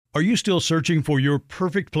Are you still searching for your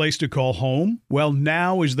perfect place to call home? Well,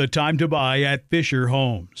 now is the time to buy at Fisher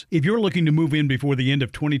Homes. If you're looking to move in before the end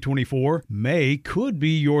of 2024, May could be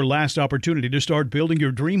your last opportunity to start building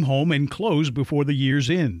your dream home and close before the year's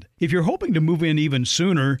end. If you're hoping to move in even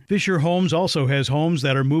sooner, Fisher Homes also has homes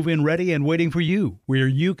that are move-in ready and waiting for you, where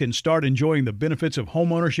you can start enjoying the benefits of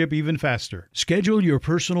homeownership even faster. Schedule your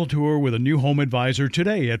personal tour with a new home advisor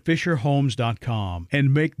today at FisherHomes.com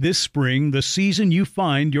and make this spring the season you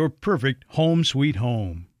find your perfect home sweet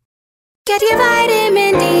home. Get your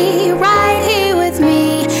vitamin D right here with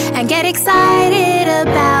me and get excited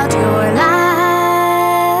about your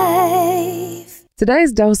life.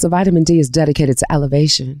 Today's dose of vitamin D is dedicated to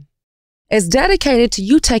elevation. It's dedicated to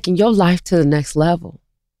you taking your life to the next level.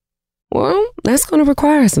 Well, that's going to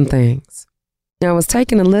require some things. Now, I was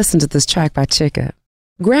taking a listen to this track by Chika,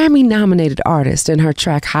 Grammy-nominated artist, in her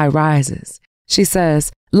track High Rises. She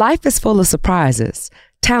says, life is full of surprises.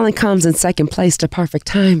 Talent comes in second place to perfect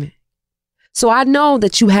timing. So I know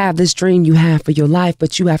that you have this dream you have for your life,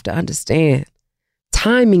 but you have to understand,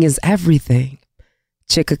 timing is everything.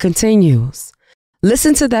 Chika continues,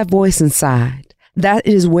 listen to that voice inside. That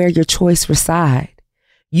is where your choice resides.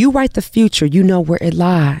 You write the future, you know where it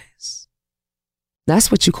lies.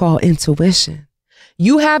 That's what you call intuition.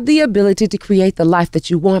 You have the ability to create the life that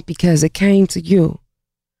you want because it came to you.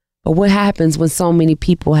 But what happens when so many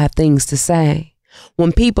people have things to say?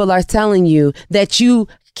 When people are telling you that you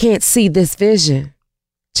can't see this vision?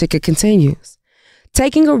 Chika continues,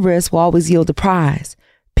 taking a risk will always yield a prize.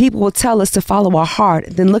 People will tell us to follow our heart,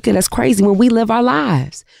 then look at us crazy when we live our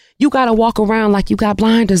lives. You got to walk around like you got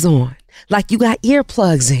blinders on, like you got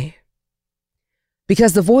earplugs in.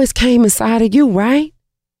 Because the voice came inside of you, right?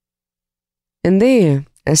 And then,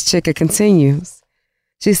 as Chika continues,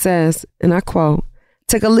 she says, and I quote,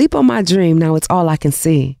 take a leap on my dream, now it's all I can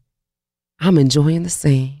see. I'm enjoying the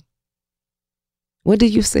scene. What do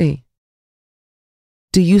you see?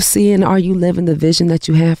 Do you see and are you living the vision that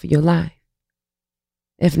you have for your life?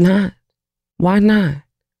 If not, why not?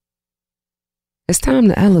 It's time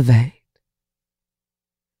to elevate.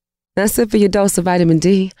 That's it for your dose of vitamin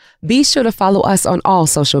D. Be sure to follow us on all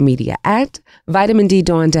social media at Vitamin D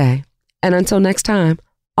Dawn Day. And until next time,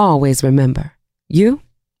 always remember, you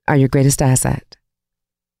are your greatest asset.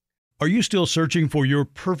 Are you still searching for your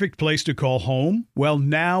perfect place to call home? Well,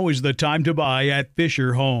 now is the time to buy at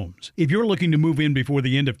Fisher Homes. If you're looking to move in before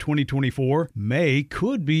the end of 2024, May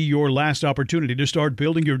could be your last opportunity to start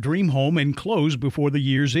building your dream home and close before the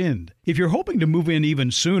year's end. If you're hoping to move in even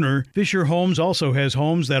sooner, Fisher Homes also has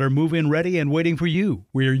homes that are move-in ready and waiting for you,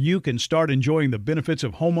 where you can start enjoying the benefits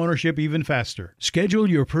of homeownership even faster. Schedule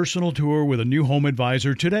your personal tour with a new home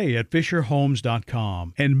advisor today at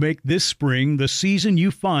FisherHomes.com and make this spring the season you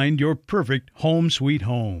find your perfect home sweet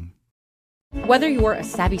home. Whether you're a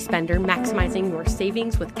savvy spender maximizing your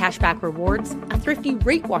savings with cashback rewards, a thrifty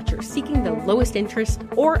rate watcher seeking the lowest interest,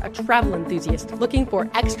 or a travel enthusiast looking for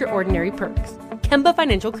extraordinary perks, Kemba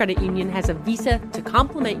Financial Credit Union has a visa to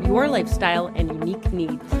complement your lifestyle and unique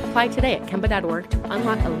needs. Apply today at Kemba.org to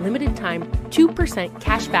unlock a limited time 2%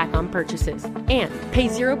 cash back on purchases and pay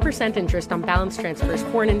 0% interest on balance transfers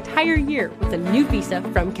for an entire year with a new visa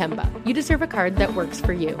from Kemba. You deserve a card that works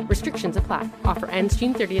for you. Restrictions apply. Offer ends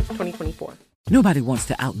June 30th, 2024. Nobody wants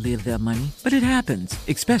to outlive their money, but it happens,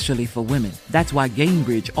 especially for women. That's why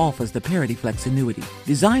Gainbridge offers the Parity Flex annuity,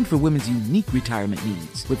 designed for women's unique retirement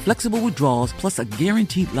needs, with flexible withdrawals plus a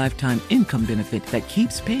guaranteed lifetime income benefit that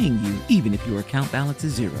keeps paying you even if your account balance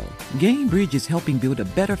is zero. Gainbridge is helping build a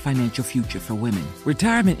better financial future for women.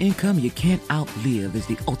 Retirement income you can't outlive is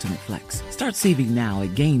the ultimate flex. Start saving now at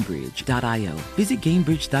Gainbridge.io. Visit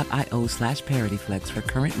Gainbridge.io/ParityFlex for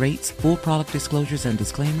current rates, full product disclosures and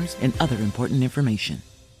disclaimers, and other important information.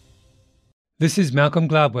 This is Malcolm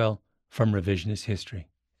Gladwell from Revisionist History.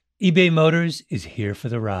 eBay Motors is here for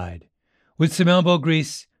the ride. With some elbow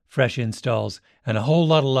grease, fresh installs, and a whole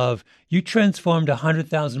lot of love, you transformed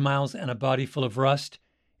 100,000 miles and a body full of rust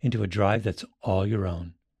into a drive that's all your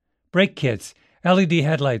own. Brake kits, LED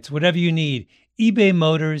headlights, whatever you need, eBay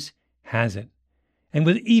Motors has it. And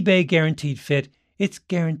with eBay Guaranteed Fit, it's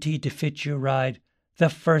guaranteed to fit your ride the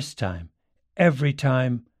first time, every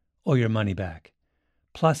time, or your money back.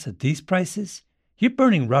 Plus, at these prices, you're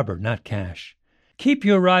burning rubber, not cash. Keep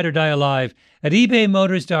your ride or die alive at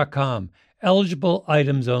ebaymotors.com. Eligible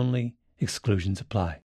items only. Exclusions apply.